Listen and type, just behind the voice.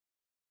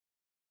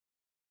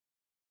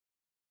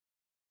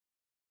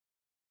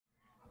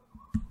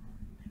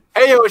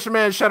Hey yo, it's your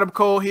man Shut Up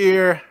Cole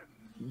here,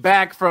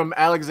 back from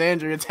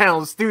Alexandria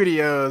Town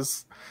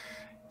Studios,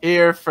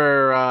 here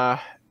for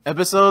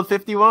episode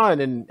 51,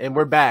 and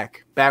we're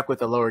back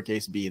with a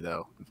lowercase b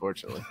though,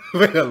 unfortunately.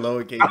 With a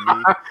lowercase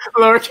b.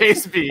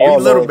 Lowercase b. All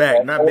little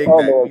back, not big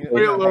back.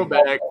 Real little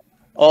back.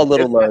 All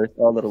little letters.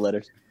 All little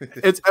letters.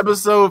 It's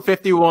episode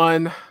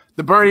 51,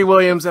 the Bernie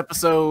Williams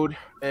episode,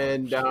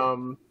 and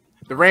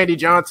the Randy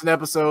Johnson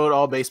episode,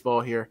 all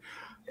baseball here.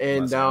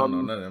 And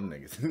none of them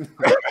niggas.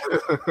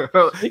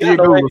 You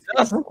know Randy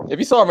Johnson. If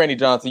you saw Randy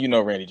Johnson, you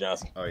know Randy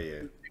Johnson. Oh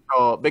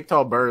yeah, big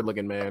tall bird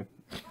looking man,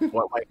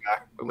 white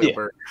guy, Yeah.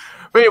 bird.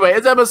 But anyway,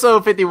 it's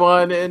episode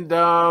 51, and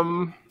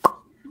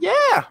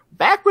yeah,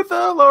 back with a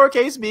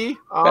lowercase b.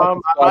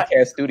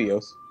 Podcast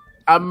Studios.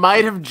 I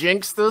might have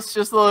jinxed us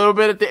just a little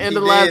bit at the end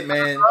of the last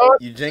man. episode.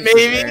 You jinxed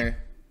Maybe. us, man.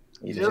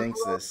 You Just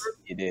jinxed us.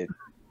 You did.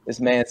 This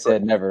man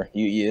said never.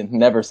 You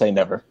never say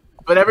never.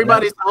 But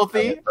everybody's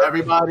healthy.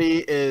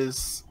 Everybody's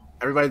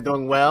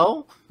doing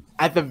well.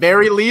 At the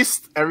very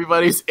least,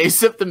 everybody's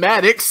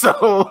asymptomatic.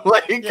 So,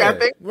 like, Yeah, I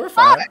think we're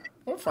fine.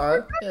 We're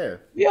fine. Yeah.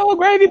 You all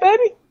gravy,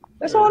 baby.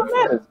 That's all that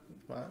matters.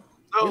 Fine.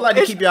 so We like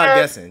to it's keep y'all bad.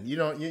 guessing.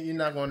 You're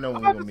not gonna know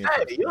when we're gonna be.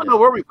 You don't know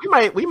where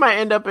we might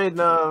end up in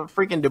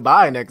freaking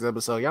Dubai next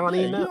episode. Y'all don't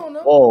Yeah, even you know. don't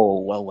know. Whoa,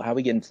 well, how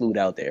we getting flued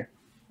out there?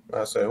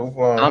 I said,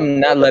 I'm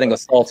not letting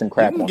assault and You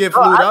crap can on. get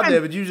Oh, food I've out been-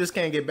 there, but you just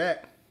can't get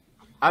back.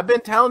 I've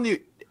been telling you.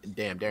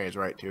 Damn, Darian's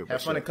right too. but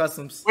Have fun shit. at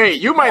customs. Wait,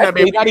 you might not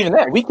be. Actually, not even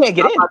that. We can't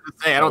get I'm in. about to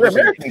say, I don't We're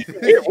think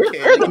Americans. We're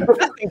the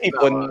interesting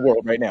people in the world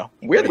right now.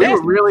 We're the we nasty.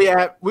 would really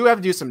have. We would have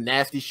to do some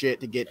nasty shit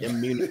to get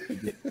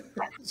immunity.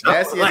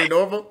 Nasty Like, and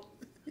normal.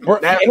 In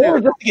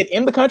order just to get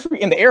in the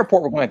country, in the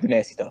airport, we're going to do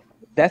nasty stuff.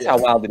 That's how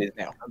wild it is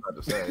now. I'm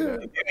about to say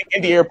that.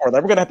 In the airport,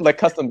 like, we're going to have to let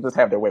customs just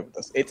have their way with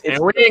us. It's And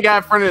we ain't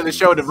got friend of the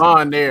show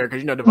Devon there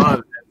because you know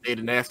Devon's a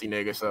nasty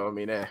nigga. So I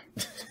mean, man,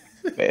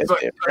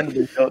 friend of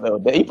the show, though.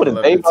 He put his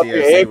Love name the up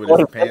there. TFC with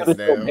his Friend of pants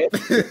the show, down.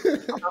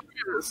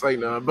 man. it's like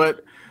no,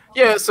 but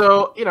yeah.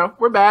 So you know,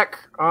 we're back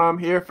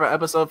here for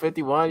episode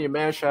 51. Your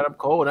man, Shut Up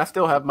Cole, and I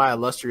still have my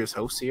illustrious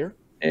hosts here.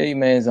 Hey,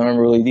 man's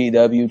unruly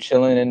DW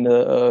chilling in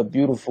the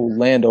beautiful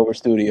Landover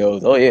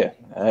studios. Oh, yeah.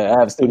 I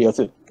have a studio,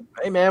 too.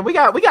 Hey man, we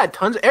got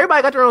tons.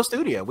 Everybody got their own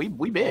studio. We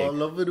big.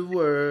 All over the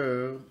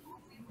world.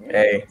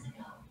 hey,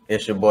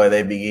 it's your boy,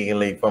 They Be Geeking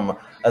League from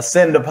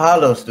Ascend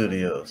Apollo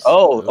Studios.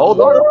 Oh, Oh,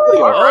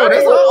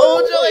 that's an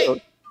old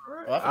joint.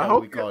 Oh, I I forgot hope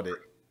what we called it.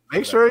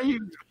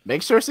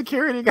 Make sure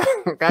security got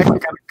a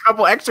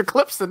couple extra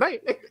clips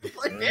tonight.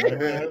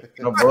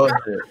 No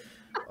bullshit.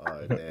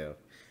 Oh, damn.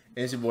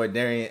 It's your boy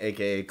Darian,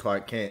 a.k.a.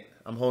 Clark Kent.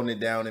 I'm holding it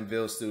down in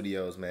Bill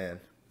Studios, man.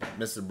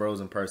 Mr.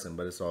 Bros in person,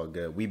 but it's all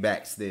good. We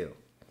back still.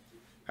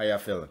 How y'all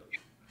feeling?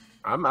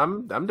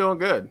 I'm doing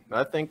good.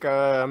 I think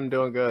I'm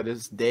doing good.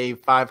 It's day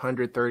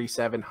 500,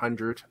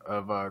 3700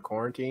 of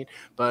quarantine.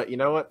 But you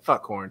know what?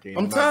 Fuck quarantine.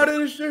 I'm tired of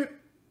this shit.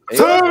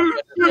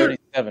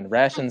 37.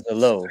 Rations are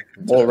low.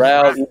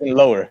 Morale even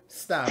lower.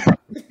 Stop.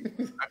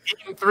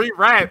 Eating 3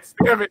 rats.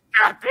 Damn it.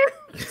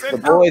 The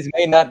boys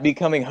may not be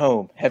coming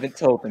home. Haven't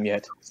told them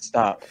yet.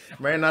 Stop.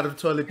 Ran out of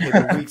toilet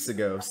paper weeks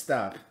ago.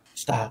 Stop.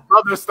 Stop.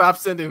 Mother, stop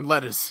sending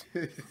letters.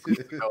 I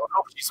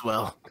hope she's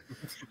well.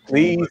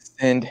 Please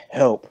send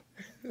help.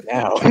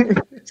 Now.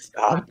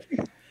 Stop.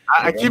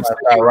 I keep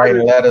Start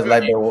writing letters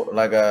like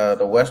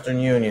the Western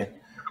Union.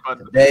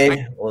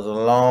 Today was a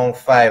long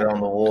fight on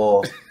the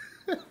wall.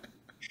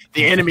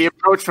 the enemy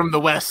approached from the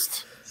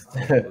west.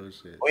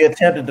 Bullshit. We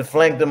attempted to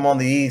flank them on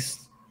the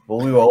east, but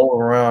we were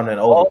overrun and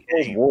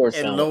overcame. War And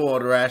sound. low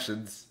on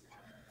rations.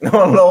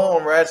 Low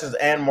on rations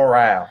and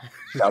morale.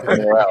 Stop the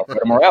morale. But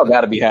the morale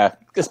got to be high,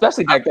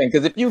 especially back then.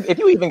 Because if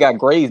you even got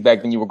grazed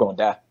back then, you were going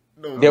to die.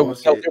 No There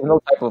was bullshit. no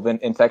type of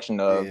infection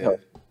of Yeah. health.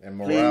 And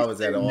morale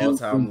is at an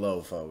all-time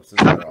low, folks.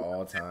 It's at an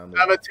all-time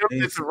I've low.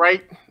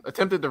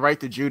 attempted to write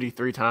to Judy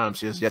 3 times.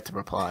 She has yet to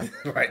reply.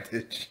 Right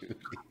there, Judy.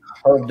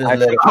 Hope this I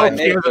letter I hope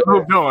finds she hasn't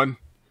moved on.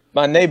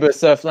 My neighbor,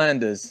 Sir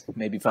Flanders,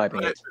 may be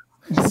piping it.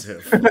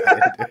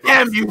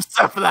 Damn you,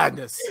 Seth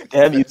Landis.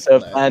 Damn you, Sir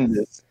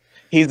Flanders.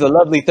 He's a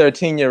lovely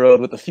 13-year-old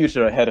with a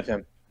future ahead of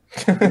him.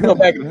 You know,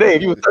 back in the day,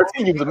 if you were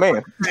 13, you was a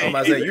man. I'm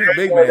about to say, you're a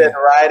big good man. at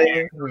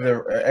writing. He was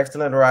an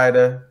excellent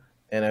writer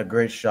and a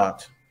great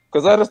shot.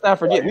 Because let us not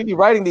forget, we be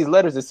writing these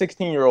letters to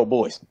 16-year-old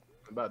boys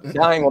About that.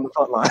 dying on the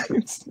front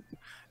lines.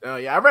 Oh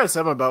yeah, I read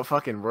something about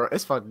fucking.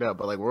 It's fucked up,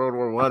 but like World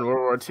War I, World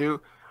War II.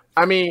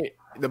 I mean,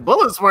 the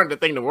bullets weren't the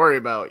thing to worry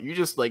about. You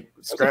just like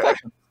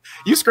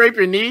scrape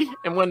your knee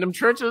in one of them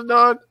trenches,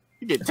 dog.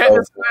 You get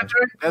tetanus in that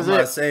joint. I'm That's about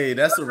to it. say,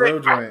 that's a real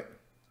joint.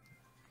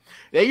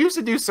 They used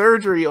to do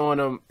surgery on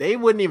them. They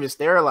wouldn't even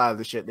sterilize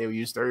the shit. They would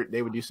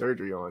do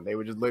surgery on. They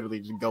would just literally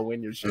just go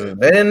in your shit.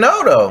 They didn't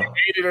know though.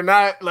 Hate it or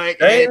not, like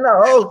They hey, didn't know.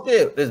 Oh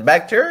shit, there's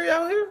bacteria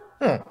out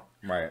here.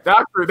 Right.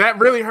 doctor, that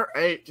really hurt.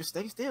 Hey, just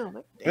stay still.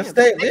 Man. Damn,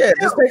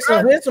 Just take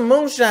some. Here's some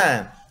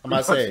moonshine. I'm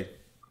about to say,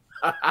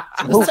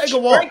 let's take a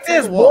walk. Drink Take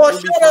this, a walk. boy.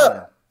 We'll be Shut fine.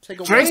 up. Take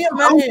a Drink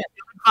walk. Be a man.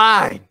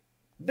 fine.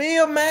 Be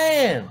a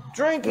man.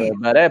 Drink it.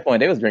 By that point,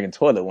 they was drinking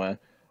toilet wine.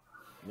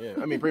 Yeah,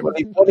 I mean, pretty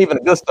much. Not even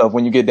the good stuff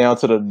when you get down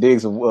to the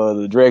dregs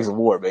of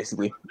war,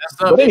 basically.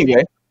 But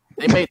anyway,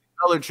 they made the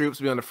colored troops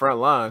be on the front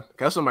line.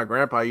 That's what my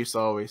grandpa used to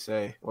always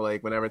say. Well,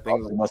 like whenever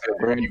things,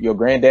 your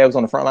granddad was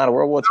on the front line of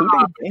World War II.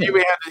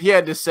 He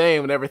had to say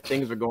whenever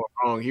things were going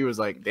wrong, he was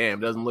like, "Damn,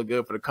 doesn't look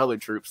good for the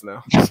colored troops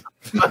now." He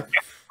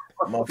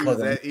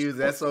was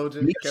that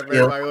soldier. Kept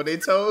everybody on their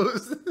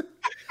toes.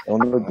 I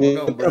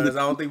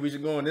don't think we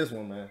should go on this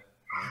one, man.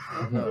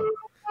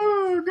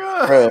 Oh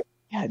god.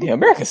 God damn,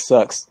 America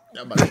sucks.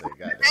 I'm about to say,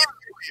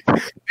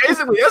 goddamn.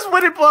 Basically, that's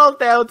what it boils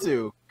down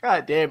to.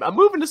 God damn, I'm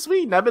moving to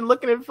Sweden. I've been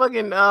looking at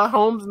fucking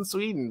homes in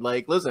Sweden.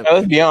 Like, listen,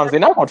 let's be honest,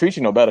 they're not gonna treat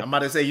you no better. I'm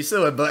about to say you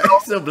still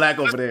black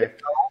over there.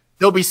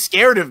 They'll be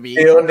scared of me.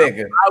 Hell,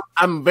 nigga.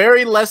 I'm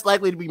very less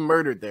likely to be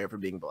murdered there for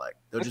being black.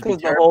 They'll just be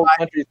the whole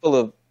country is full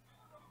of.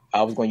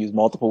 I was going to use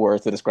multiple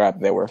words to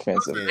describe that were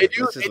offensive. Yeah,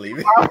 let's just leave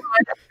it.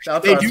 Shout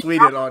out to our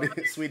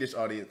Swedish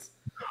audience.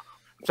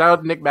 Shout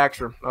out to Nick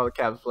Backstrom, all the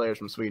Cavs players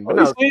from Sweden. But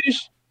he's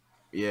Swedish?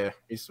 Yeah,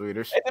 he's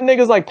Swedish. Ain't them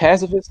niggas like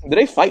pacifists? Do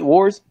they fight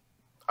wars?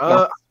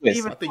 I think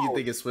you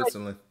think it's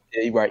Switzerland.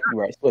 Yeah, you're right.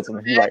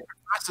 Switzerland. You're right.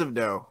 Aggressive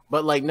though,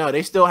 but like no,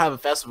 they still have a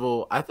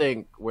festival. I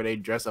think where they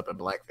dress up in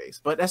blackface,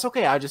 but that's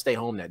okay. I'll just stay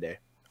home that day.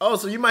 Oh,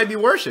 so you might be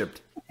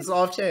worshipped. It's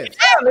off chance.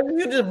 Yeah,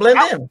 you just blend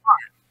in.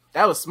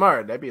 That was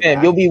smart. That'd be.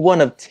 Man, you'll be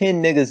one of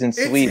 10 niggas in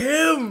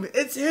Sweden.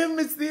 It's him.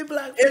 It's the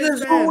black. It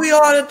is who we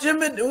are. This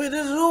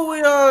is who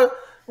we are.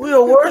 We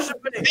are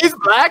worshiping. He's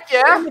black,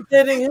 yeah.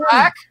 He's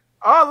black.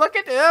 Oh, look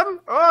at him.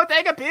 Oh,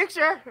 take a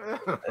picture.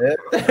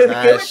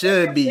 I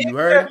should be. You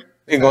heard?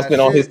 He's gonna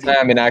spend all his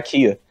time in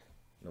IKEA.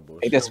 No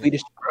bullshit. Ain't that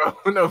Swedish? Bro,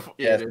 no.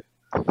 Yeah.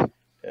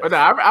 But no,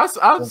 I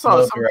saw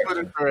some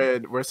Twitter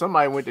thread where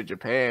somebody went to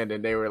Japan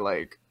and they were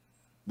like,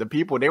 the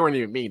people, they weren't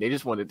even me. They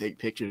just wanted to take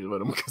pictures with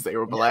them because they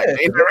were black. Yeah,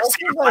 they never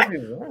seen black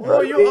people.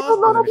 Bro, you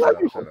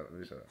awesome. Shut up.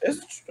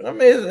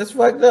 It's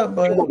fucked up,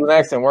 but you were an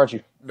accent, weren't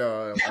you?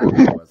 No,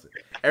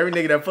 every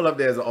nigga that pull up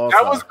there is an all.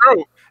 That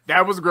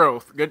was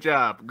growth. Good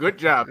job.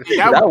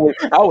 I would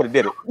have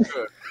did it.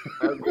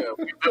 That was good.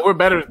 We're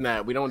better than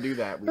that. We don't do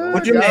that.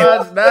 What you mean?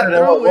 What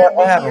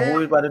happened? What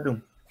we about to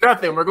do?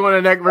 Nothing. We're going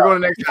to next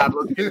time.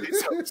 Let's get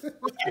these toast.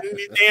 Let's get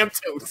these damn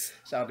toast.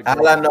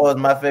 All I know is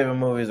my favorite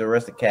movie is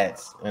Arrested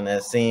Cats, and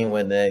that scene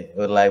when they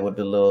were like with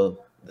the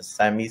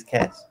Siamese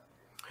cats.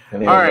 All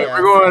right,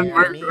 we're going.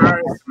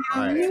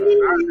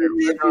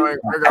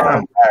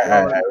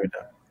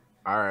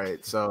 All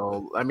right,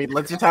 so I mean,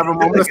 let's just have a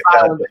moment of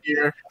silence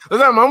here.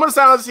 Let's have a moment of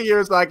silence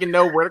here so I can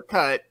know where to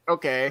cut.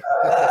 Okay.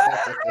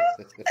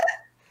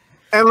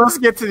 And let's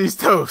get to these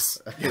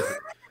toasts. Yo,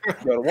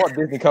 the Walt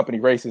Disney Company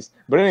racist.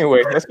 But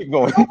anyway, let's keep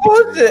going.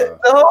 The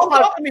whole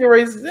company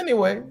racist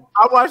anyway.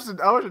 I watched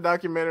a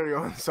documentary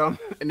on some,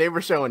 and they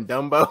were showing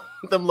Dumbo,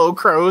 them little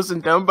crows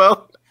in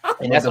Dumbo.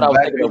 And that's what I was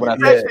thinking of when I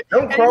said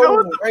them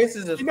crows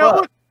racist as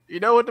fuck.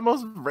 You know what the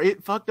most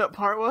fucked up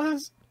part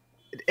was?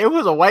 It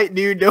was a white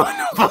dude doing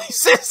the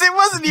voices. It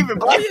wasn't even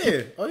black.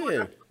 Oh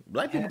yeah.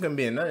 Black people couldn't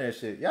be in none of that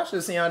shit. Y'all should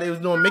have seen how they was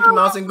doing Mickey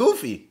Mouse and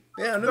Goofy.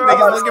 Yeah, them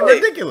niggas looking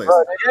ridiculous.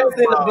 You ever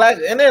seen the black?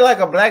 And they like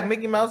a black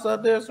Mickey Mouse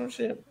out there or some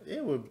shit?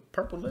 Yeah, with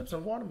purple lips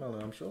and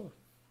watermelon, I'm sure.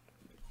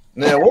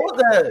 Yeah, what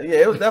was that? Yeah,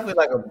 it was definitely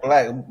like a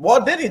black.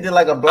 Walt Disney did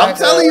like a black. I'm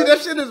telling you, that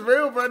shit is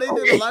real, bro. They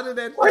did a lot of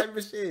that type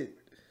of shit.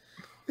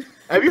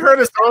 Have you heard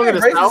a song of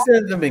the South?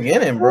 Since the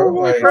beginning,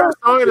 bro. You heard a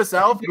song of the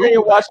South?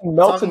 You're watching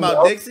Melton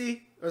about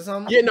Dixie or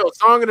something? Yeah, no,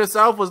 Song of the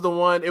South was the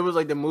one. It was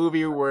like the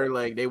movie where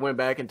like they went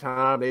back in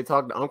time. They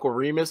talked to Uncle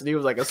Remus, and he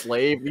was like a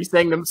slave. He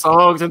sang them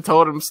songs and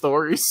told them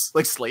stories,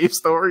 like slave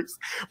stories.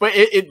 But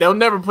they'll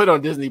never put on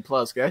Disney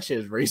Plus. That shit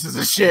is racist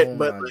as shit. Oh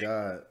but my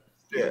god.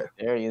 Yeah.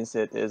 Arian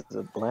said there's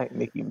a black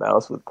Mickey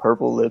Mouse with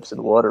purple lips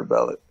and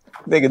watermelon.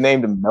 Nigga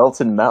named him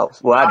Melton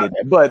Mouse. Well, I did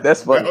that, but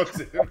that's funny.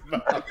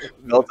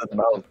 Melton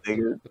Mouse,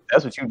 nigga.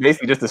 That's what you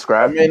basically just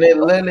described. I mean, it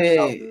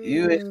literally,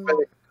 you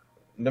expect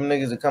them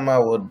niggas to come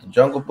out with the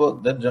Jungle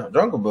Book. That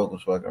Jungle Book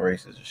was fucking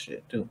racist as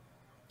shit, too.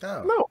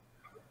 No,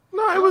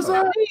 it was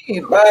he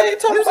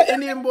was an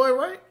Indian boy,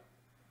 right?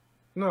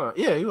 No,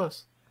 yeah, he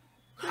was.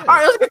 Yeah. All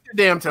right, let's get the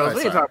damn toast.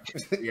 We ain't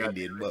talking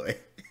Indian boy.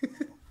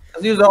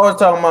 He was always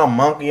talking about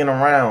monkeying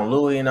around,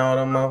 Louis and all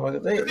them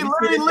motherfuckers. They live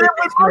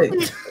with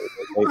monkeys.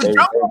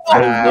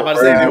 I'm about to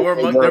say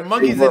they're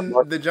monkeys in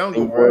the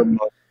jungle, bro.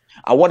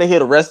 I want to hear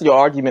the rest of your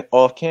argument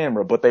off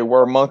camera, but they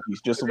were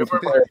monkeys, just so we can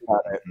clarify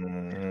that.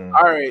 Mm-hmm.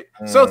 All right.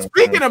 So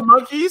speaking of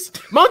monkeys,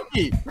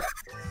 monkey.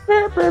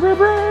 Oh,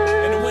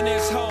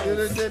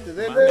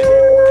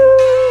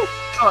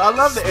 I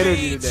love the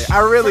energy today. I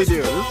really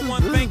do. This is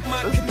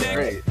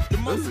great.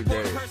 This is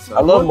great. So,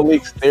 I love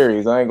Malik's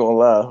theories. I ain't gonna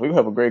lie. We can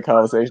have a great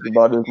conversation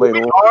about this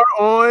later. We are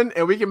on,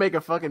 and we can make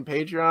a fucking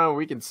Patreon where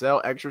we can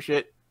sell extra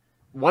shit.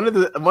 One of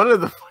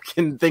the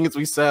fucking things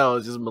we sell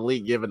is just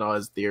Malik giving all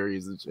his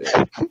theories and shit.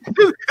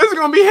 It's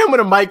gonna be him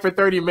with a mic for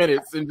 30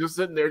 minutes and just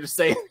sitting there just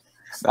saying.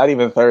 Not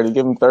even 30.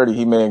 Give him 30.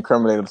 He may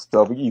incriminate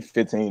himself. We give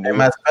 15. And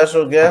my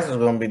special guest is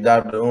gonna be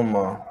Dr.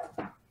 Umar.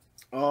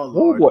 Oh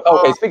Lord.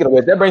 Okay, speaking of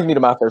which, that brings me to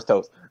my first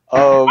toast.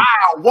 Wow.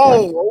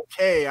 Whoa.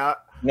 Okay.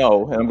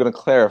 No, and I'm gonna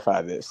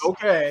clarify this.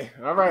 Okay,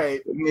 all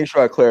right. Let me make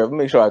sure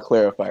I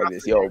clarify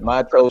this. Yo,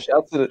 my toast.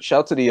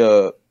 Shout to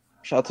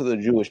the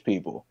Jewish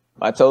people.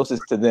 My toast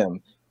is to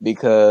them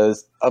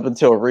because up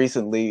until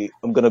recently,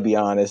 I'm gonna be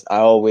honest. I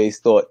always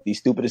thought the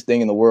stupidest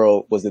thing in the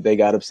world was that they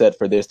got upset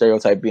for their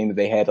stereotype being that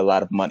they had a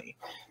lot of money.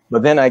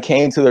 But then I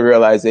came to the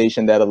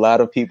realization that a lot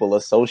of people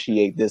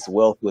associate this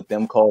wealth with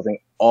them causing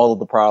all of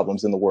the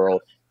problems in the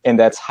world, and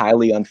that's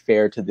highly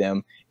unfair to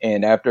them.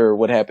 And after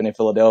what happened in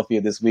Philadelphia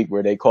this week,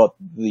 where they caught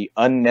the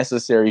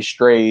unnecessary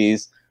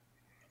strays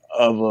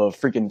of a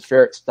freaking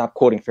stop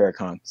quoting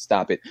Farrakhan,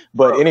 stop it.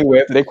 But anyway,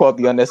 after they caught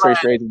the unnecessary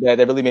strays of that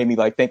really made me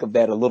like think of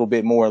that a little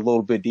bit more, a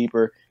little bit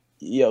deeper.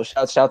 Yo,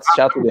 shout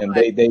to them.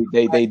 They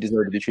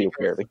deserve to be treated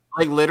fairly.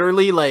 Like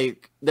literally,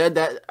 like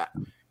that.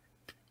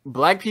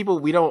 Black people,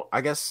 we don't.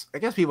 I guess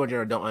people in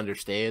general don't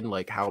understand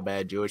like how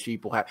bad Jewish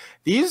people have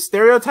these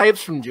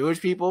stereotypes from Jewish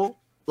people.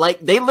 Like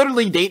they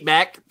literally date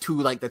back to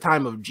like the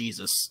time of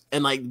Jesus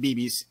and like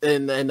BBC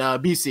and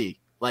BC,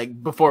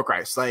 like before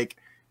Christ. Like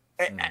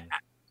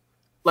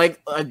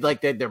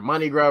they're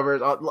money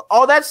grubbers,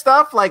 all that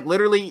stuff. Like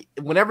literally,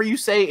 whenever you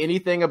say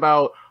anything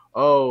about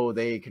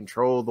they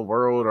control the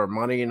world or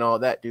money and all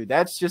that, dude,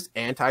 that's just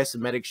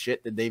anti-Semitic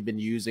shit that they've been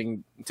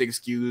using to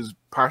excuse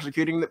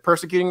persecuting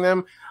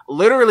them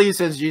literally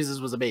since Jesus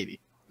was a baby.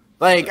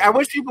 Like I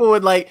wish people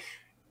would like.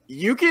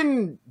 You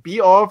can be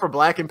all for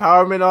Black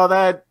empowerment and all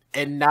that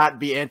and not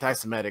be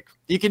anti-Semitic.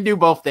 You can do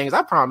both things.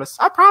 I promise.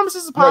 This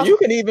is possible. No, you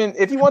can even,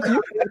 if you want to,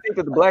 you can think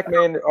that the Black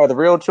men are the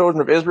real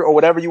children of Israel or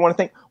whatever you want to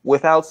think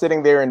without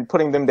sitting there and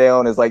putting them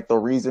down as like the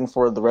reason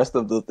for the rest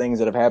of the things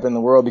that have happened in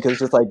the world. Because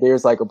it's just like,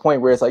 there's like a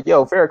point where it's like,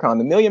 yo, Farrakhan,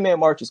 the Million Man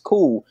March is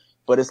cool.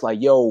 But it's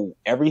like, yo,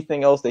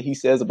 everything else that he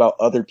says about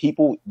other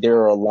people, there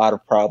are a lot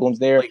of problems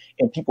there.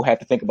 And people have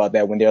to think about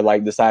that when they're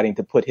like deciding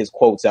to put his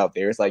quotes out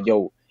there. It's like,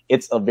 yo,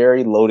 it's a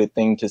very loaded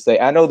thing to say.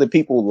 I know that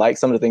people like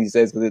some of the things he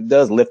says because it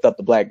does lift up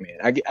the Black man.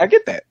 I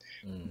get that.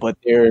 But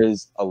there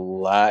is a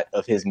lot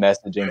of his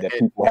messaging that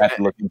people have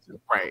to look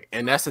into. Right.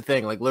 And that's the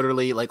thing. Like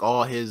literally, like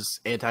all his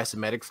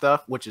anti-Semitic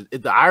stuff, which is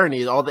the irony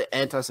is all the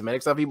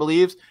anti-Semitic stuff he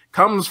believes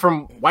comes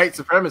from white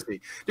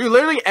supremacy. Dude,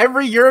 literally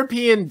every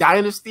European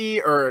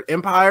dynasty or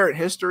empire in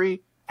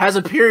history has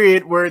a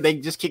period where they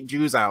just kick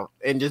Jews out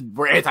and just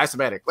were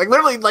anti-Semitic. Like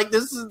literally, like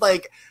this is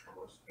like,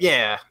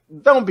 yeah,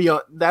 don't be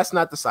on. That's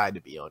not the side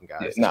to be on,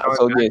 guys. Yeah,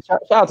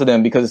 shout out to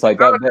them because it's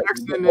like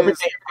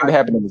everything that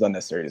happened was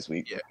unnecessary this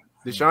week. Yeah,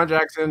 Deshaun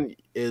Jackson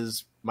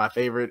is my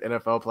favorite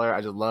NFL player.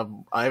 I just love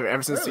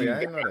ever since he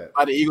got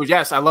by the Eagles.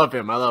 Yes, I love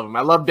him. I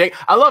love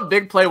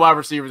big play wide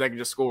receivers that can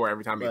just score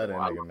every time he goes.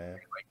 Like that.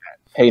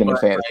 Hate him in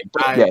fantasy.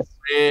 I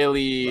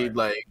really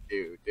like,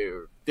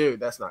 dude,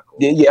 that's not cool.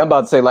 Yeah, I'm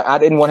about to say like I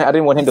didn't want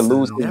him to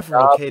lose. Never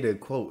okay to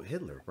quote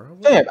Hitler, bro.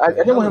 Damn, I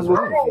didn't want him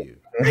to lose.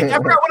 I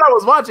forgot what I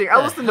was watching. I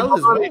listened to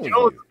Bomani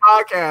Jones'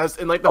 podcast,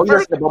 and like the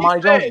first thing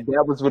Bomani Jones,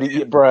 that was what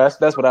he, bro.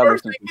 That's what I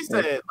listened to. He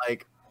said,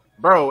 like,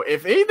 bro,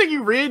 if anything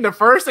you read, the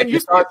first thing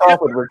you start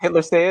off with what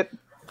Hitler said.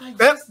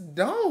 That's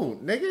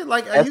don't, nigga.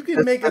 Like you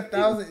can make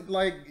 1,000.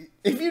 Like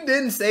if you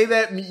didn't say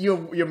that,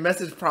 your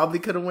message probably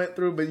could have went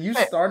through. But you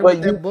started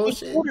with that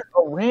bullshit.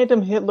 A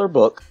random Hitler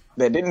book.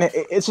 That didn't.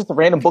 It's just a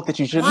random book that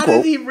you shouldn't quote.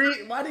 Why did he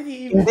read? Why did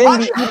he even?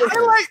 Like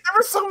there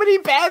were so many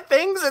bad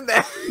things in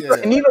that. Yeah.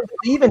 And the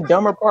even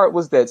dumber part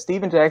was that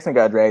Steven Jackson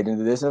got dragged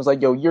into this, and it was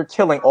like, yo, you're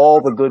killing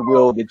all the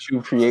goodwill that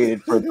you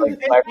created for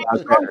like Black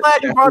Lives Matter. I'm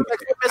glad you brought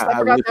that. I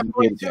forgot that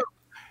point too.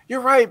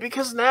 You're right,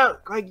 because now,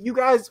 like, you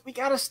guys, we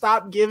gotta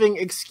stop giving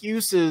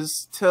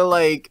excuses to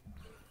like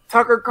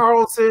Tucker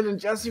Carlson and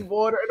Jesse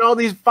Water and all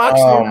these Fox.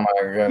 Oh my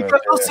god!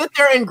 Because they'll sit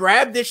there and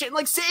grab this shit and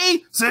like,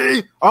 see,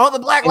 all the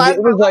Black lives.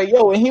 It was like,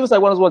 yo, and he was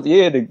like one of those ones.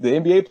 Yeah, the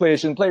NBA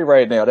players shouldn't play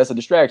right now. That's a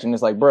distraction.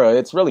 It's like, bro,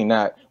 it's really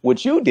not.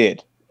 What you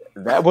did,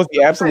 that was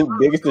the absolute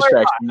biggest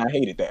distraction. And I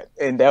hated that,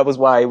 and that was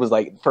why it was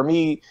like for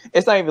me.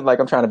 It's not even like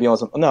I'm trying to be on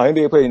some. No,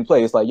 NBA players didn't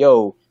play. It's like,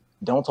 yo,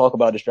 don't talk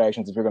about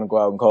distractions if you're gonna go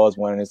out and cause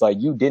one. And it's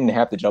like you didn't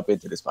have to jump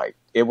into this fight.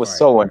 It was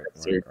so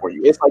unnecessary for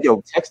you. It's like,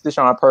 yo, text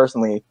Deshaun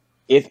personally.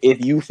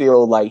 If you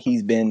feel like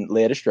he's been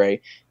led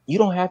astray, you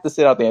don't have to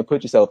sit out there and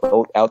put yourself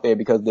out there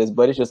because of this.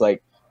 But it's just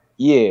like,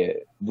 yeah,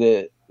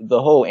 the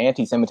whole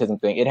anti-Semitism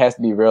thing, it has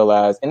to be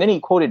realized. And then he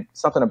quoted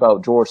something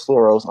about George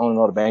Soros owning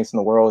all the banks in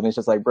the world, and it's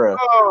just like, bro,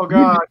 oh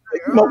god,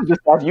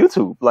 just off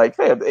YouTube, like,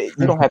 fam,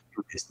 you don't have to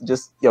do this.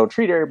 Just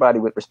treat everybody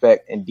with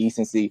respect and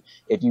decency.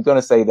 If you're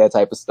gonna say that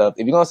type of stuff,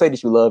 if you're gonna say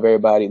that you love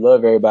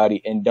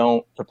everybody, and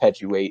don't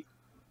perpetuate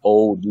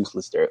old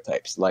useless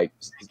stereotypes. Like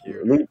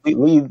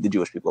leave the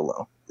Jewish people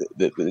alone.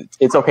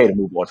 It's okay to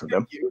move on from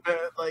them.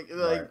 Like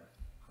God.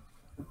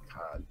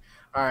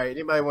 All right,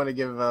 anybody want to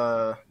give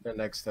their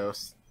next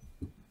toast?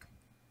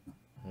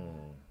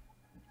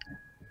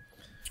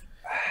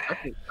 I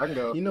can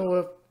go. You know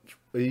what?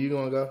 Are you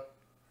gonna go?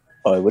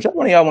 Oh, which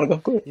one of y'all want to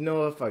go? Cool. You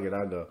know what? Fuck it,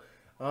 I'll go.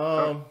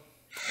 I'm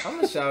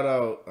gonna shout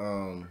out.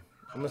 I'm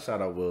gonna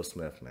shout out Will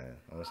Smith, man.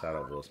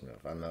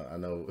 I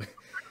know.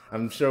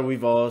 I'm sure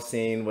we've all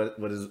seen what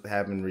has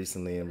happened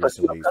recently in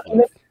recent weeks.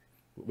 What'd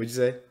you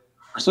say?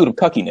 Pursuit of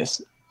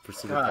cuckiness.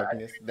 pursuit of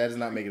cuckiness. That does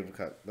not make it a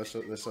cuck. Let's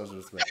show some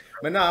respect.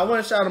 But no, I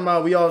want to shout them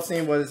out. We all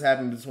seen what has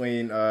happened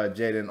between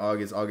Jada and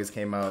August. August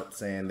came out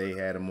saying they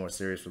had a more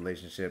serious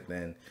relationship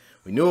than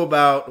we knew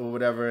about or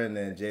whatever, and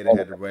then Jada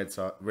had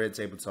the red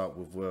table talk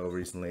with Will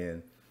recently.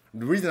 And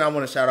the reason I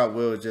want to shout out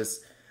Will is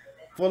just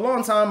for a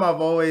long time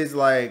I've always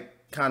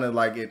kind of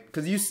like it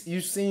because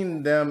you've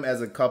seen them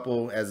as a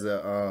couple, as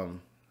a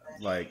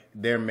like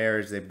their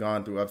marriage. They've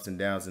gone through ups and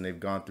downs and they've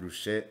gone through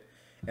shit.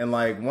 And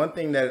like one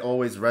thing that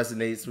always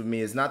resonates with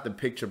me is not the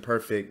picture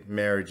perfect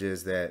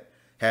marriages that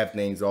have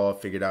things all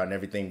figured out and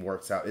everything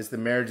works out. It's the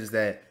marriages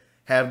that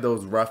have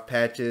those rough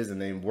patches and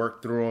they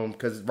work through them.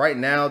 Because right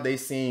now they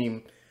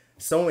seem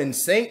so in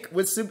sync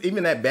with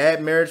even that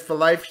bad marriage for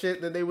life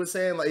shit that they were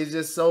saying. Like it's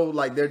just so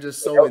like they're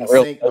just so in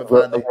sync with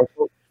how they.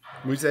 What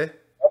you say?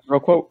 Real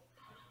quote.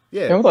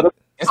 Yeah.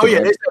 Oh yeah,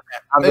 they said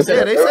that. They said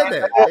that. They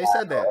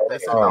said that. They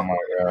said that. Oh my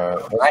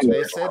god.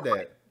 They said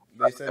that.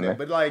 They said that,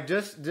 but like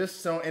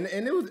just so, and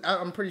it was.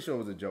 I'm pretty sure it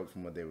was a joke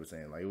from what they were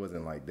saying. Like it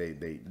wasn't like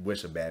they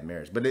wish a bad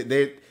marriage, but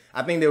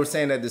I think they were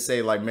saying that to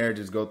say like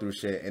marriages go through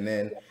shit, and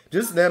then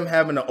just them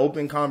having an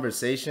open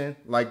conversation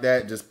like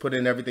that, just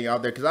putting everything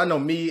out there. Because I know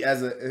me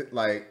as a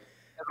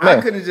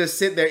I couldn't just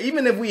sit there,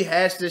 even if we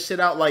hashed this shit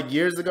out like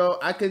years ago.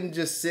 I couldn't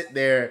just sit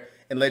there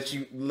and let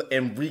you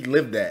and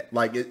relive that,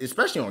 like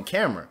especially on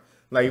camera.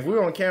 Like if we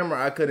were on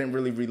camera, I couldn't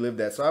really relive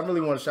that. So I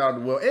really want to shout out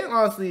to Will and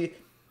honestly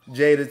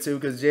Jada too,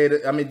 because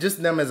Jada, I mean,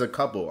 just them as a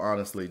couple,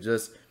 honestly,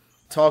 just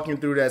talking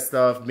through that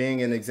stuff,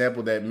 being an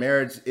example that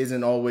marriage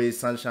isn't always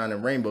sunshine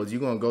and rainbows.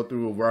 You're going to go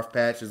through a rough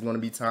patch. There's going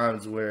to be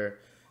times where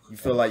you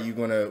feel like you're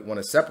going to want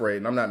to separate.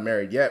 And I'm not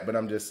married yet, but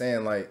I'm just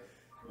saying like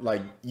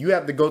you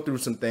have to go through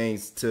some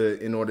things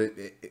in order,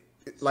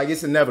 like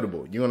it's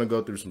inevitable. You're going to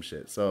go through some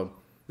shit. So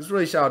just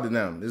really shout out to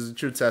them. This is a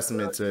true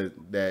testament to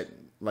that.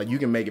 Like you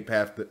can make it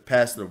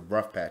past the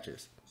rough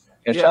patches.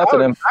 And shout out to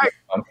them.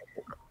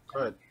 Go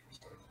ahead.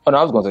 Oh no,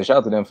 I was gonna say shout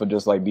out to them for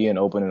just like being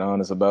open and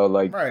honest about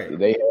like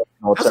they have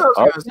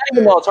not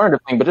even an alternative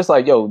thing, but just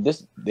like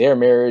this their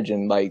marriage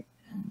and like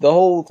the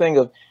whole thing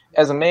of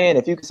as a man,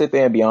 if you could sit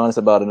there and be honest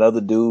about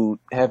another dude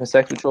having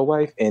sex with your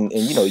wife and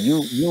you know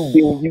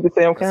you could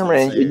say on camera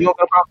and you don't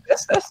got a problem,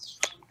 that's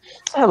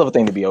a hell of a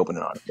thing to be open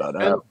and honest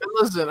about. And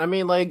listen, I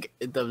mean like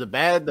the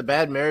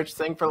bad marriage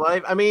thing for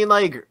life. I mean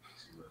like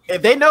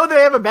if they know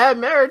they have a bad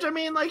marriage, I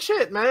mean like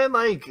shit, man,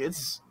 like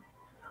it's.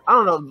 I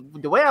don't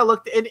know. The way I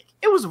looked, it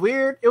was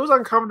weird. It was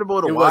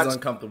uncomfortable to watch. It was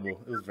uncomfortable.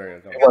 It was very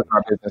uncomfortable. It wasn't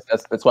our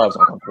business. That's why it was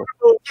uncomfortable.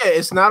 Yeah,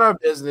 it's not our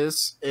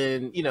business.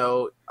 And, you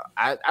know,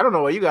 I don't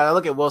know what you got. I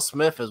look at Will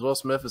Smith as Will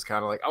Smith is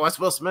kind of like, oh, that's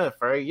Will Smith,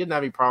 right? You didn't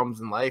have any problems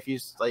in life.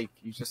 He's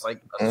just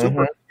like a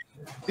super.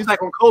 He's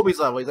like on Kobe's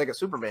level. He's like a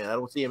Superman. I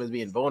don't see him as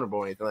being vulnerable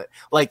or anything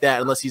like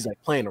that unless he's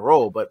like playing a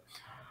role. But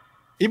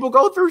people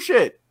go through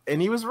shit. And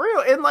he was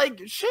real. And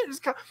like, shit is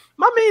kind of,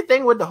 my main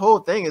thing with the whole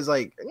thing is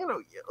like, you know,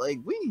 like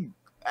we,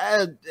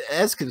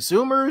 as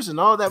consumers and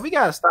all that, we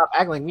gotta stop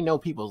acting like we know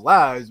people's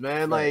lives,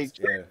 man. Like,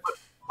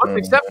 what's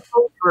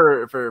acceptable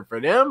for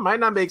them might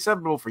not be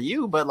acceptable for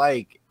you, but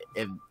like,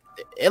 if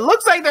it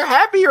looks like they're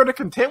happy or they're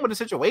content with the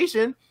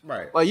situation,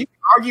 right? Like, you can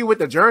argue with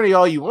the journey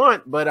all you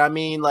want, but I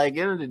mean, like, at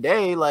the end of the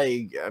day,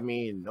 like, I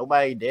mean,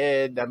 nobody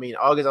did. I mean,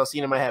 August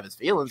Alsina might have his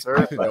feelings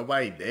hurt.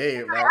 Nobody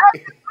did,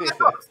 right?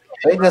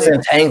 They just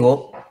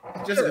entangled.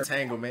 Just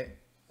entanglement.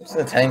 It's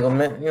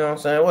entanglement, you know what I'm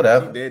saying?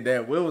 Whatever. He did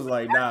that. Will was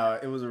like, nah,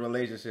 it was a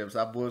relationship.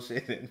 Stop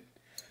bullshitting.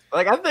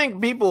 Like, I think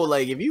people,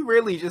 like, if you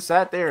really just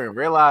sat there and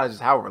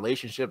realized how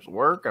relationships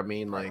work, I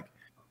mean, like,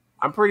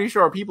 I'm pretty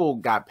sure people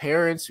got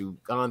parents who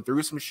gone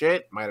through some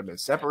shit, might have been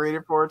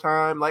separated for a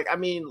time. Like, I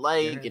mean,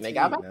 like, and they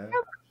got back together.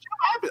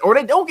 Or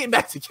they don't get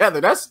back together.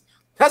 That's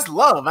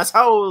love. That's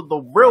how the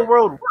real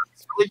world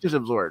works.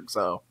 Relationships work.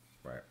 So,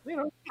 you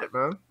know, shit,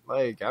 man.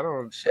 Like, I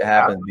don't. Shit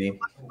happens, B.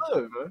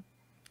 Live, man.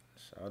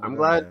 I'm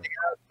glad they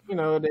got, you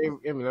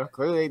know,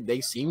 clearly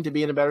they seem to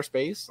be in a better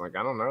space. Like,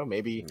 I don't know,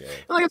 maybe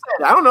like I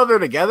said, I don't know if they're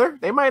together.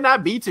 They might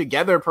not be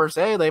together per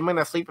se. They might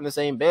not sleep in the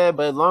same bed,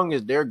 but as long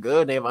as they're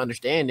good, they have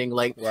understanding.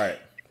 Like, if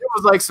it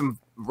was like some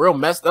real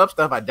messed up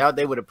stuff, I doubt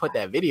they would have put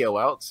that video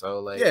out.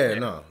 So like, I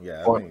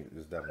think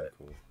it's definitely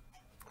cool.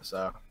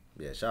 So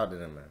yeah, shout out to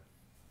them, man.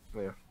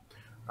 Yeah.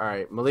 All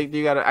right, Malik,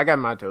 I got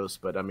my toast,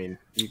 but I mean,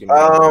 you can.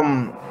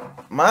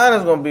 Mine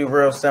is gonna be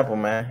real simple,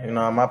 man. You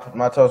know,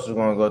 my toast is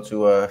gonna go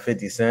to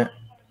 50 Cent.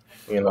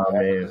 You know what I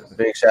mean?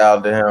 Big shout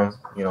out to him.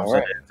 You know what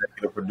I'm saying?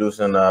 Executive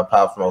producing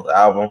Pop Smoke's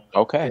album.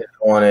 Okay.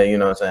 On it, you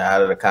know what I'm saying?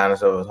 Out of the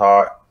kindness of his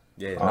heart.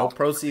 Yeah, no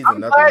proceeds or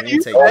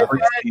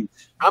nothing.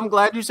 I'm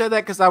glad you said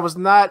that because I was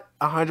not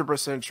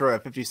 100% sure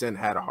if 50 Cent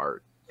had a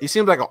heart. He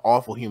seems like an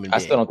awful human being. I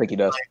still don't think he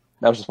does.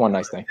 That was just one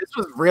nice thing. This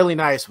was really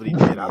nice what he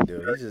did. But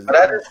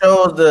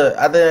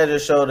that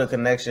just showed the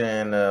connection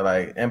and the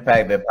like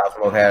impact that Pop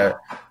Smoke had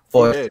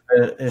for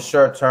his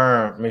short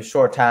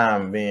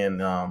time being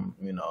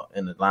you know,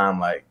 in the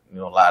limelight. You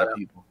know, a lot of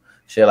people.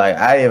 Shit, like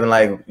I even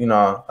like, you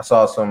know, I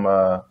saw some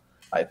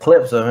like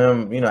clips of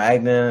him, you know,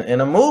 acting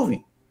in a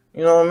movie.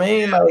 You know what I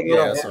mean? Like, you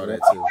know, I saw that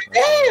too.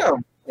 Damn. You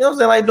know what I'm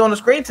saying? Like doing the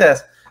screen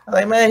test. I was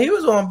like, man, he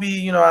was gonna be,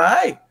 you know, all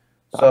right.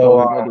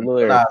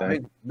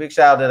 So big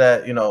shout out to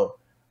that. You know,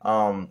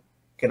 I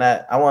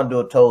want to do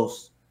a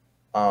toast,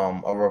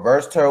 a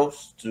reverse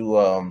toast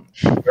to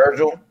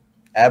Virgil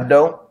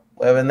Abloh,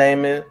 whatever his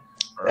name is.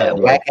 That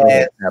whack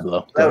ass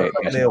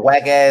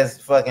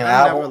fucking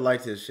album. I never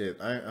liked his shit.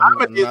 I'm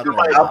not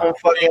album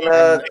fucking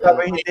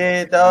cover he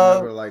did, dog.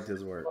 I never liked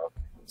his work.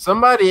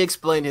 Somebody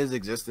explain his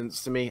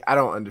existence to me. I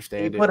don't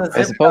understand it.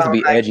 It's supposed to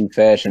be edgy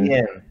fashion.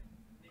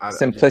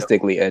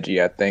 Simplistically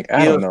edgy, I think.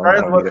 I don't know.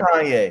 Friends with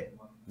Kanye.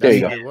 There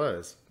you go. It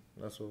was.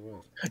 That's what it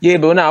was. Yeah,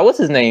 but now what's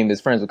his name? Is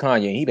friends with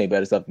Kanye. He made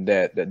better stuff than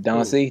that. That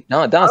Don C.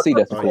 Don C.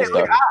 Does some cool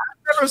stuff.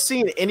 I've never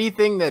seen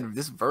anything that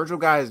this Virgil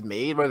guy has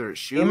made, whether it's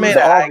shoes. You ain't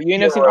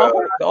never seen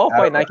Off-White? The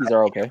Off-White Nikes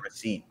are okay.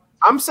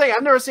 I'm saying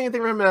I've never seen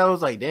anything from him that I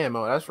was like, damn,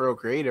 that's real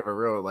creative or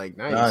real like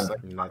nice.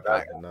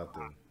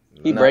 Nothing.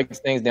 He breaks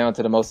things down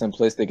to the most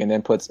simplistic and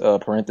then puts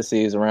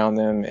parentheses around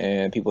them,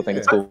 and people think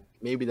it's cool.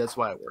 Maybe that's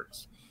why it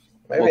works.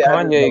 Well,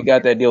 Kanye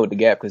got that deal with the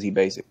Gap because he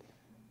basic.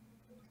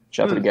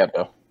 Shout out to the Gap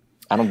though.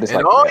 I don't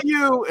dislike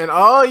and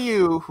all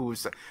you who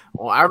say,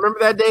 well, I remember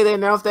that day they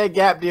announced that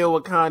Gap deal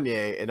with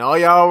Kanye, and all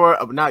y'all were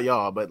not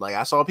y'all, but like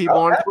I saw people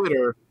on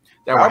Twitter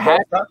that were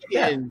happy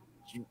and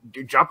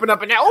jumping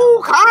up and down.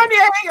 Oh,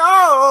 Kanye!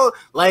 Oh,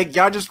 like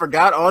y'all just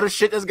forgot all the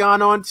shit that's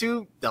gone on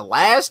too the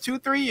last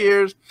 2-3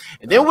 years,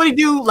 and then what he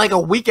do like a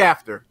week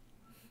after?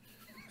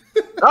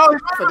 Oh,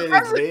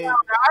 guys.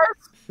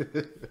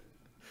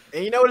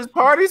 And you know what his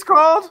party's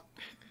called?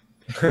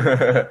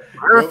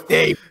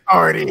 Birthday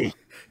party.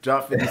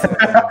 Drop 50 Cent.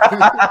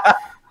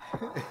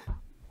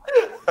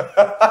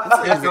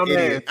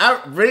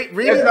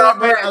 Reading that,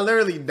 man, I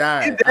literally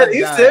died.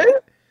 You serious?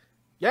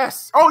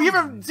 Yes. Oh, you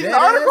haven't seen the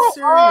article?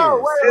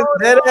 Oh,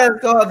 that ass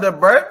called the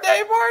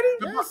birthday party?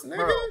 Yes,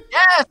 nigga.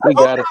 Yes. We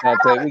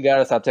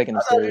gotta stop taking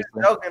it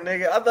seriously. Joking,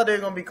 nigga. I thought they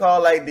were gonna be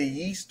called like the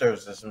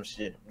Yeasters or some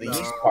shit. The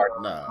Yeast party.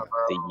 Nah.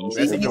 The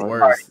That's even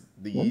worse.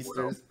 The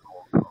Yeasters.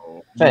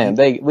 Fam,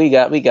 we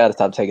gotta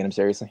stop taking them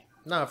seriously.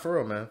 Nah, for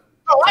real, man.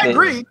 No, I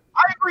agree.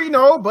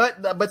 No,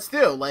 but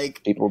still,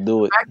 like people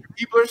do it.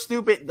 People are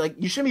stupid. Like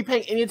you shouldn't be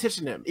paying any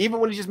attention to him, even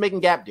when he's just making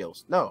Gap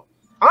deals. No,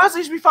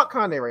 honestly, he should be fuck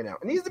Kanye right now.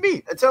 It needs to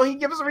be until he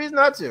gives us a reason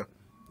not to.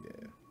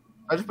 Yeah,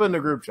 I just put in the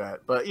group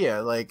chat, but yeah,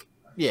 like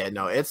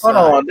no, it's hold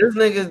on. This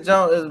nigga's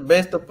jump is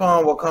based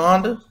upon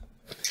Wakanda.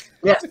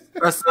 Yes,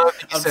 I'm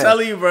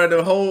telling you, bro.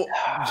 The whole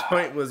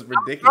joint was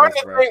ridiculous,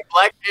 bro.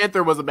 Black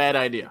Panther was a bad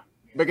idea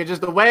because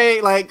just the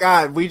way, like,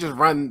 God, we just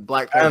run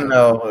Black Panther. I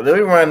know. We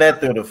run that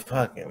through the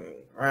fucking.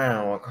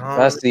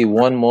 I see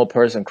one more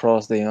person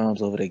cross their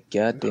arms over the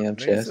goddamn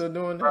chest. Still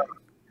doing that?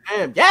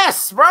 Damn,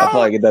 yes, bro. I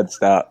feel like it doesn't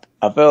stop.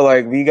 I feel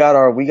like we got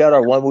our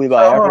one movie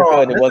about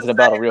Africa, and it wasn't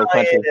about a real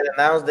country. They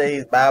announced that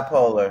he's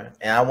bipolar,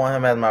 and I want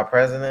him as my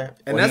president.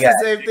 And that's the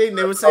same thing.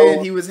 They were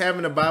saying he was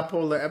having a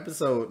bipolar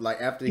episode, like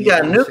after he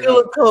got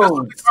nuclear codes. That's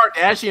what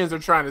the Kardashians are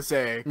trying to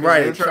say,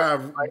 right? They're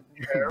trying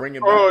to bring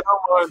it back. Oh,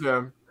 don't want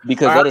them.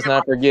 Because let us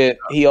not forget,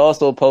 he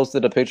also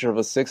posted a picture of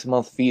a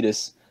 6-month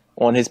fetus.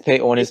 On his he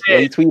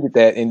tweeted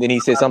that, and then he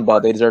said something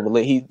about they deserve to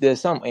live.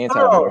 There's some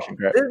anti-abortion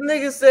crap. This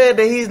nigga said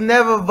that he's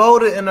never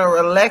voted in an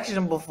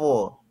election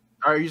before.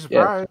 Are you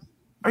surprised?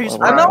 Yeah. Are you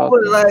surprised? I know,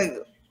 but like,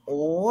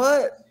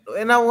 what?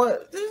 And I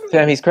what?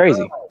 Damn, he's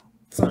crazy.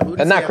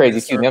 Not crazy.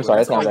 Excuse me. I'm sorry.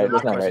 That's not right.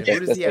 That's not right. Who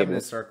does he have in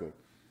his circle?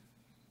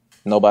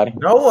 Nobody.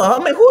 No one. I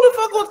mean, who the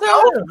fuck gonna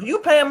tell him? You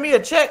paying me a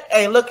check?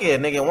 Hey, look here,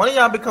 nigga. One of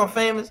y'all become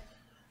famous.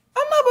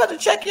 I'm not about to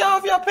check y'all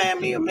if y'all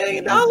paying me $1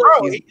 million.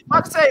 Bro,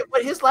 I say,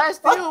 but his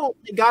last deal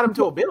got him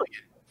to $1 billion.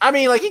 I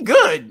mean, like he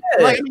good.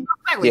 Yeah. Like,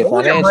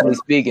 financially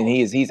speaking,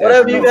 he's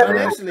whatever you got.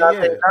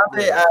 Dante,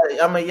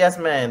 I'm a yes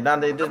man.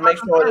 Dante, just make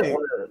sure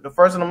the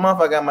first of the month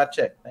I got my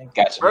check. Thank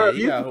you. Gotcha. Bro,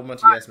 you got a whole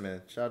bunch of yes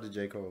men. Shout out to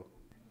J. Cole.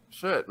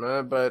 Shit,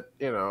 man. But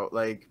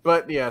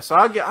yeah. So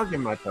I'll give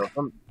my toast.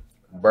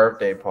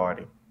 Birthday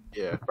party.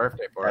 Yeah,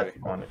 birthday party.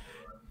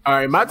 All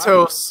right, my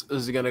toast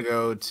is gonna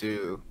go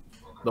to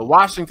the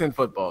Washington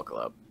Football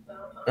Club,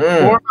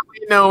 formerly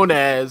known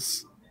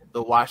as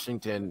the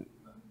Washington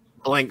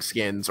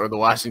Blankskins or the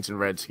Washington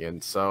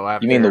Redskins. So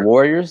you mean the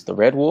Warriors, the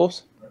Red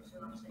Wolves?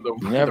 You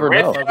never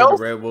know. The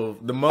Red Wolf,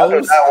 the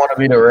Moles. I don't want to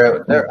be the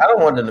Red. I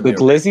don't want them to be the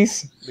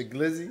Glizzies. The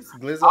Glizzies.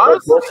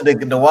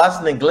 The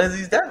Washington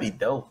Glizzies. That'd be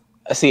dope.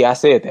 See, I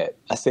said that.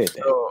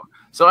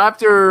 So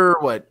after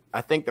what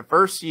I think the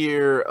first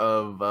year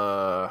of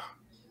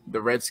the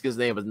Redskins'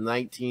 name was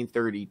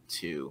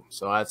 1932.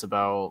 So that's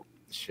about.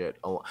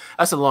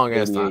 That's a long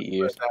ass time.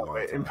 Years.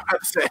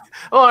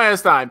 A long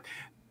ass time.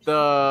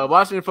 The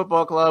Washington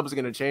Football Club is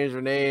going to change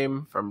their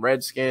name from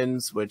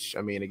Redskins, which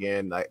I mean,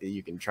 again,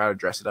 you can try to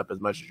dress it up as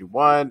much as you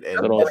want. And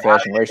good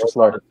old-fashioned racial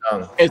slur.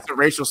 It's a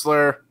racial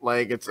slur,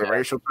 like it's a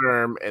racial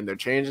term, and they're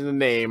changing the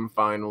name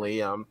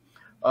finally.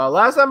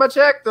 Last time I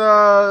checked,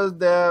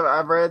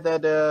 I've read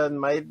that it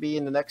might be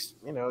in the next,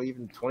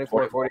 even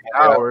 24 to 48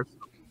 hours.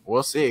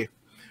 We'll see.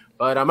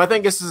 But I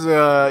think this is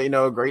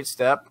a great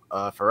step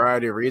for a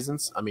variety of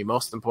reasons. I mean,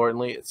 most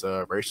importantly, it's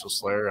a racial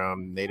slur.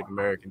 Native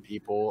American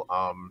people.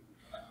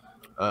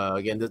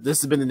 Again,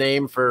 this has been the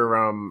name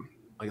for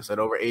like I said,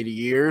 over 80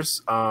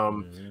 years.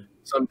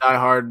 some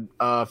diehard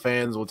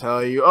fans will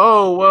tell you,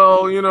 "Oh,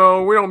 well, you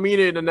know, we don't mean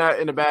it in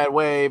a bad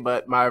way."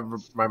 But my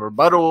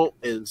rebuttal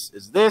is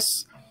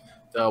this: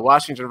 the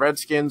Washington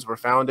Redskins were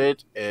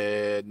founded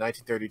in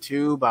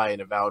 1932 by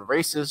an avowed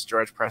racist,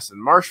 George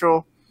Preston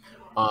Marshall.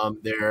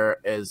 There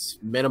is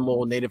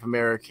minimal Native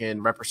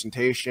American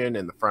representation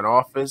in the front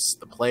office,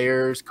 the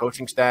players,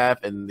 coaching staff,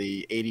 and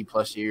the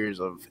 80-plus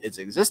years of its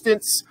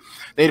existence.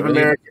 Native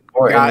American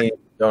or any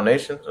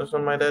donations or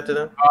something like that to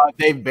them?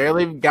 They've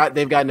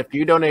gotten a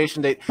few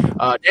donations.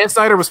 Dan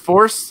Snyder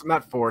was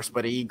not forced,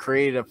 but he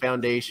created a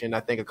foundation, I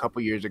think, a couple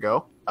years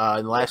ago.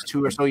 In the last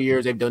 2 or so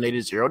years, they've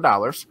donated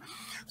 $0.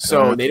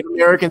 So Native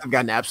Americans have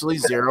gotten absolutely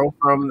zero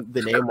from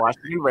the name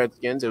Washington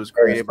Redskins. It was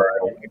created by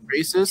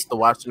racists. The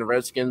Washington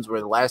Redskins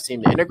were the last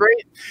team to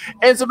integrate.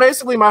 And so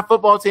basically my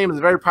football team has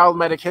a very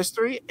problematic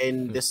history,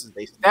 and this is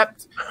a step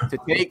to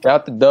take. Shout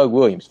out to Doug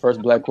Williams,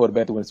 first black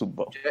quarterback to win the Super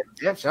Bowl.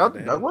 Yeah, shout out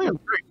to Doug Williams.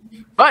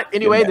 But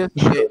anyway, this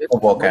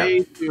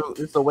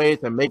is a way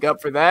to make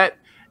up for that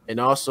and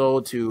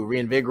also to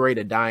reinvigorate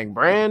a dying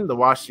brand. The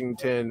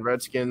Washington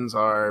Redskins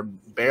are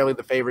barely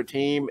the favorite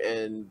team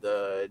in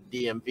the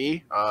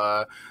DMV.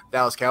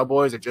 Dallas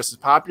Cowboys are just as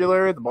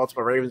popular. The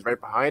Baltimore Ravens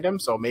right behind them.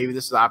 So maybe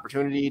this is an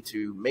opportunity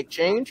to make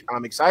change.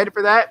 I'm excited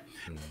for that.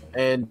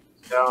 And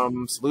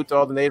salute to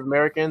all the Native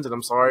Americans. And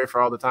I'm sorry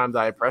for all the times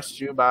I oppressed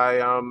you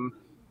by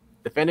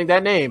defending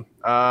that name.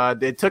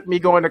 It took me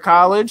going to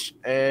college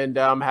and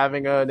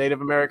having a Native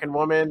American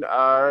woman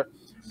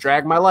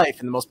drag my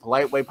life in the most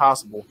polite way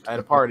possible at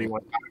a party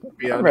one time.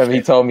 I remember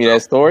he told me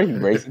that story.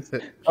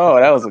 Racist. Oh,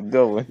 that was a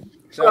good one.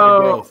 Shout out to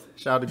growth.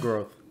 Shout out to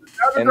growth.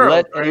 And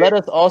let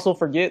us also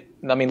forget.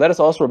 I mean, let us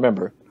also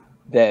remember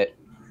that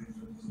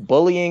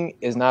bullying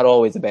is not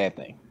always a bad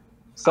thing.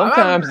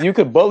 Sometimes you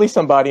could bully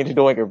somebody into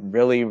doing a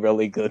really,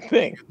 really good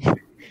thing.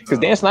 Because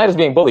Dan Snyder's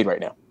being bullied right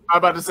now. I'm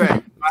about to say,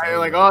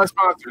 like all his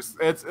sponsors,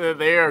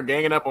 they are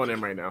ganging up on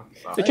him right now.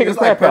 So. It's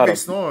like perfect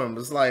storm.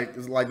 It's like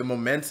the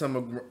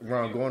momentum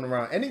around going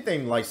around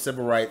anything like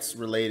civil rights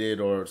related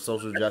or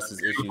social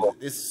justice issues.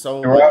 It's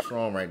so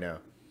strong right now.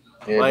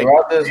 Yeah, like,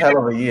 throughout this hell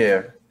of a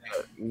year,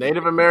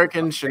 Native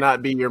Americans should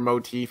not be your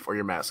motif or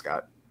your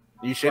mascot.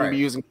 You shouldn't be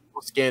using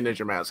people's skin as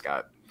your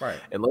mascot. Right.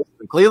 And listen,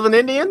 the Cleveland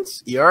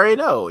Indians, you already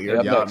know.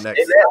 You're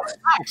next.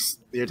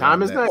 Your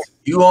time is next.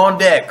 You on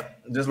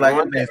deck, just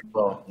like in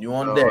baseball. You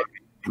on deck.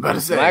 About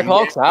to say,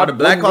 Blackhawks. How the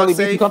Blackhawks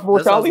safe? Comfortable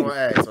with Charlie?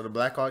 So the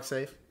Blackhawks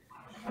safe?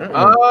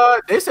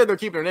 They said they're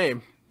keeping their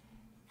name.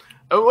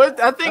 I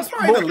think that's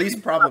probably the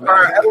least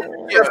problematic.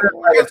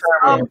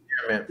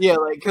 Yeah,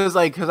 because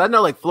I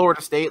know like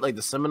Florida State, like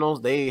the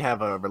Seminoles, they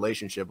have a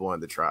relationship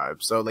with the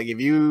tribe. So like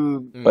if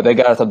you, but they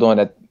gotta stop doing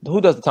that.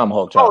 Who does the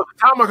tomahawk chalk? Oh,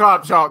 the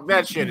tomahawk chalk.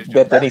 That shit is.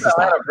 That needs to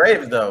stop.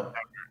 Braves though.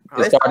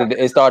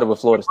 It started with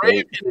Florida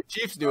State. The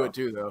Chiefs do it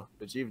too, though.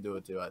 The Chiefs do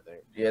it too, I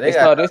think. Yeah, they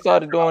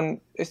started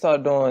doing.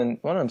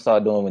 One of them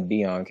started doing when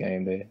Deion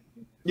came there.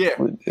 Yeah,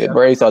 the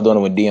Braves started doing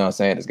it when Deion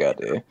Sanders got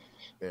there.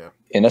 Yeah,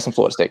 and that's some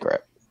Florida State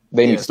crap.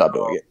 They need to stop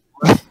doing it.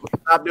 Let's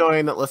stop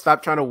doing that. Let's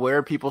stop trying to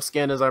wear people's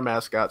skin as our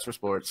mascots for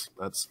sports.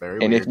 That's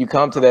very. And weird. if you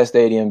come to that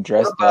stadium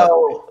dressed up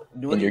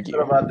in your gear,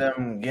 about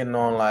them getting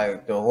on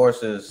like the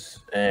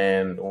horses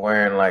and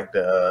wearing like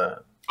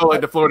the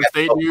like the Florida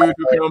State dude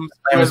who comes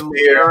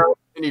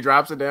and he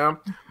drops it down.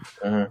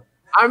 Mm-hmm.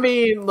 I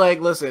mean, like,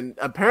 listen.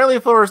 Apparently,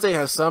 Florida State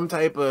has some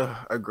type of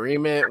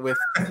agreement with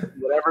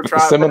whatever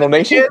tribe. Seminole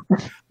Nation.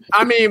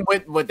 I mean,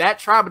 with that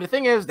tribe. But the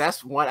thing is,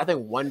 that's one. I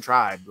think one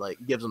tribe like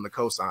gives them the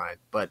cosign.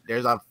 But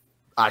there's a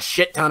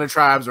shit ton of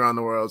tribes around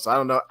the world. So I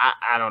don't know.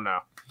 I don't know.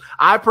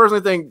 I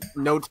personally think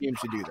no team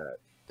should do that.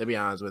 To be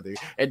honest with you,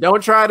 and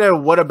don't try to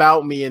what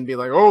about me and be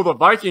like, oh, the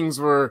Vikings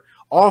were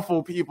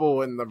awful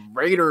people and the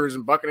Raiders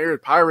and Buccaneers,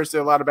 Pirates did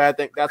a lot of bad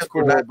things. That's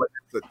cool, but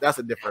that's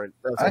a different.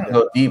 I can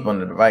go deep on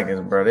the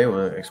Vikings, bro. They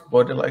were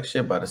exploited like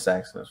shit by the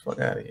Saxons. Fuck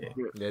out of here.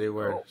 Yeah, they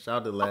were. Shout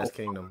out to The Last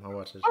Kingdom. I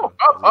watched this.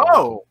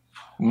 Oh,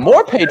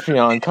 more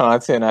Patreon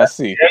content. I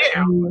see.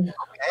 Damn.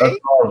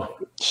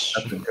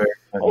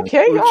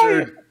 Okay.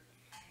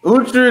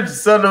 Uhtred,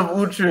 son of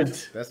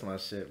Uhtred. That's my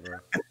shit, bro.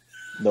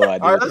 No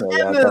idea what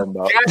y'all talking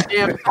about.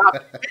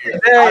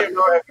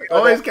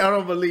 Always count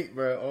on Malik,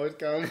 bro. Always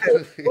count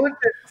on Malik.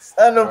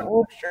 Son of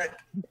Uhtred.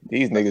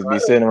 These niggas be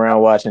sitting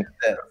around watching.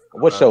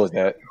 What show is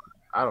that?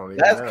 I don't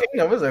even Last know.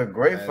 Kingdom is a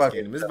great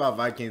fucking. It's about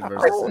Vikings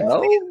versus.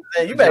 No.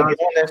 Man, you better get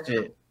on that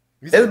shit.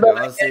 It's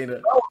about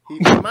he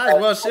might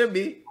as well should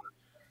be.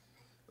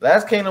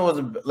 Last Kingdom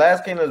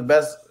is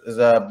best is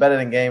better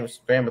than Game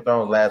of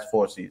Thrones last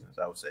 4 seasons.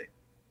 I would say.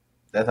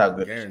 That's how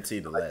good.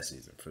 Guaranteed the last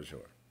season for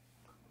sure.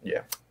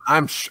 Yeah.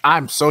 I'm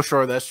so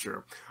sure that's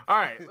true. All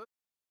right.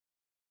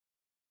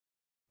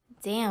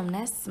 Damn,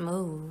 that's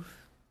smooth.